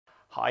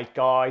Hi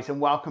guys,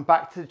 and welcome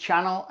back to the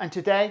channel, and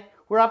today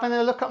we're having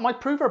a look at my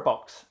prover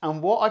box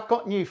and what I've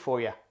got new for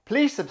you.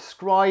 Please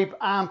subscribe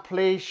and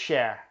please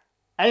share.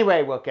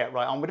 Anyway, we'll get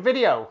right on with the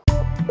video.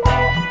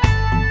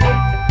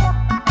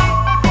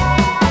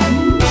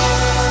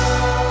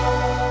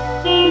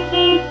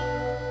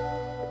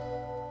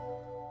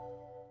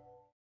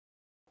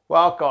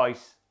 Well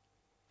guys,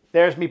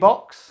 there's my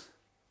box,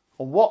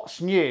 and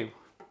what's new?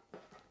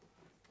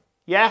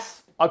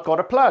 Yes, I've got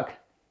a plug.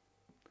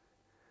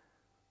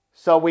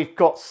 So we've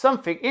got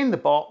something in the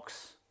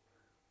box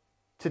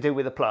to do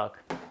with a plug.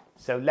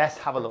 So let's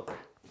have a look.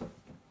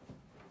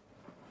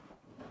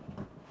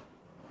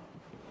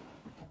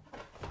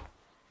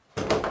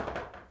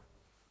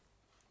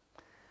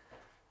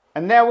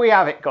 And there we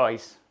have it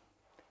guys.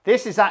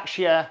 This is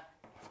actually a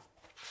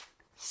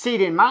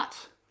seeding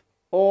mat,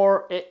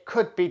 or it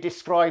could be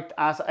described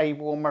as a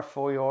warmer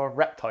for your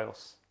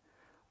reptiles.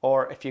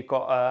 Or if you've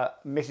got a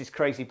Mrs.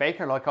 Crazy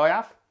Baker like I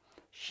have,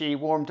 she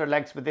warmed her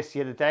legs with this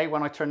the other day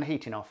when I turned the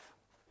heating off.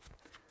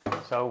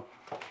 So,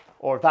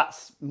 or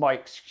that's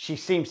she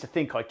seems to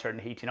think I turned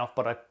the heating off,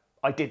 but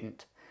I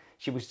didn't.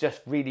 She was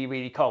just really,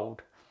 really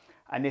cold.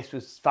 And this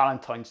was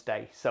Valentine's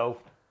Day. So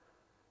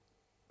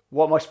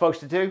what am I supposed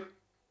to do?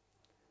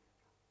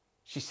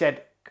 She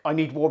said, I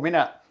need warming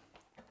up.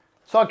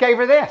 So I gave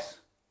her this.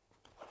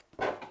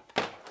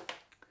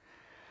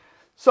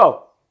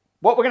 So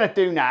what we're going to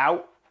do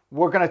now,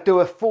 we're going to do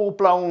a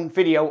full-blown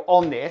video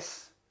on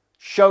this,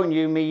 showing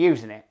you me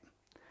using it.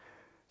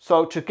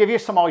 So to give you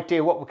some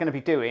idea what we're going to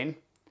be doing,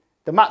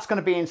 the mat's going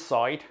to be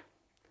inside.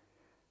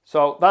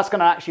 So that's going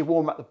to actually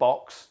warm up the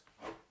box.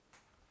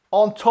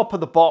 On top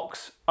of the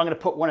box, I'm going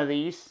to put one of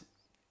these.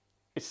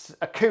 It's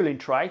a cooling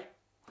tray.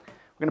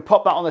 We're going to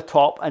pop that on the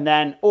top, and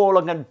then all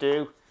I'm going to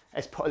do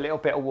is put a little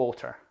bit of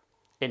water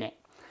in it.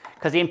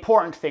 Because the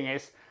important thing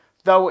is,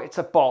 though it's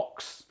a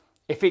box,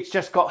 if it's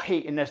just got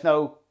heat and there's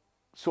no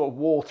sort of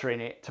water in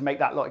it to make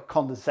that like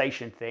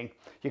condensation thing,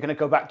 you're going to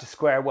go back to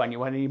square one.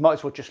 You might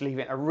as well just leave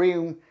it in a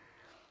room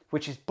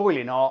which is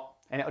boiling hot,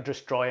 and it'll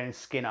just dry and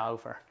skin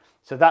over.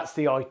 So that's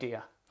the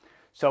idea.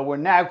 So we're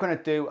now going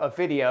to do a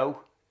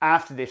video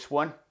after this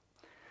one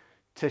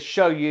to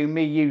show you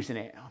me using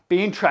it.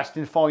 Be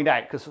interesting to find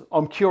out, because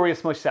I'm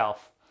curious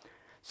myself.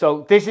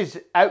 So this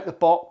is out the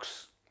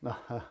box.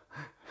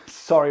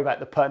 Sorry about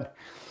the pun.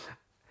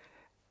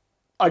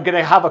 I'm going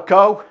to have a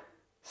go,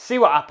 see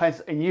what happens,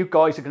 and you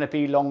guys are going to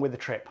be along with the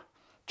trip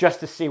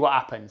just to see what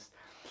happens.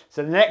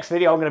 So the next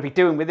video I'm going to be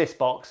doing with this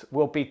box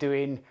will be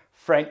doing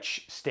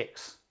French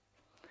sticks,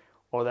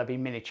 or they'll be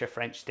miniature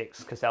French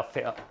sticks because they'll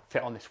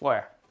fit on this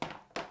wire.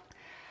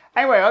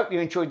 Anyway, I hope you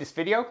enjoyed this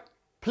video.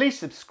 Please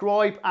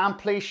subscribe and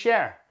please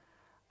share,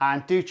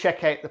 and do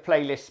check out the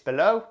playlists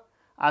below,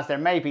 as there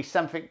may be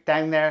something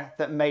down there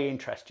that may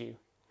interest you.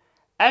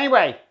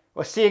 Anyway,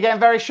 we'll see you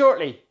again very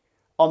shortly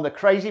on the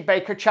Crazy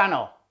Baker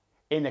channel,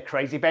 in the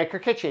Crazy Baker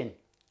kitchen.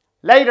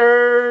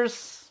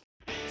 Laters!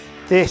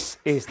 This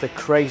is the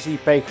Crazy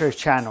Baker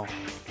channel.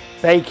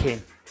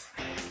 Baking,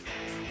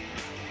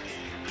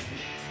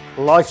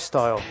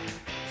 lifestyle,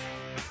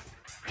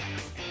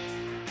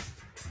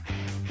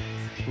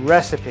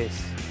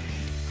 recipes,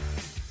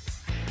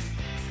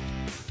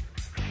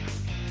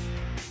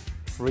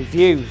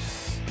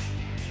 reviews,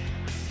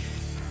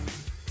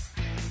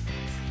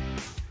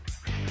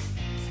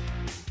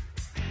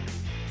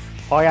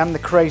 I am the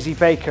Crazy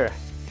Baker.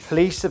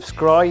 Please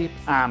subscribe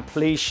and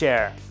please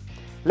share.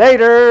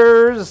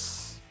 Laters!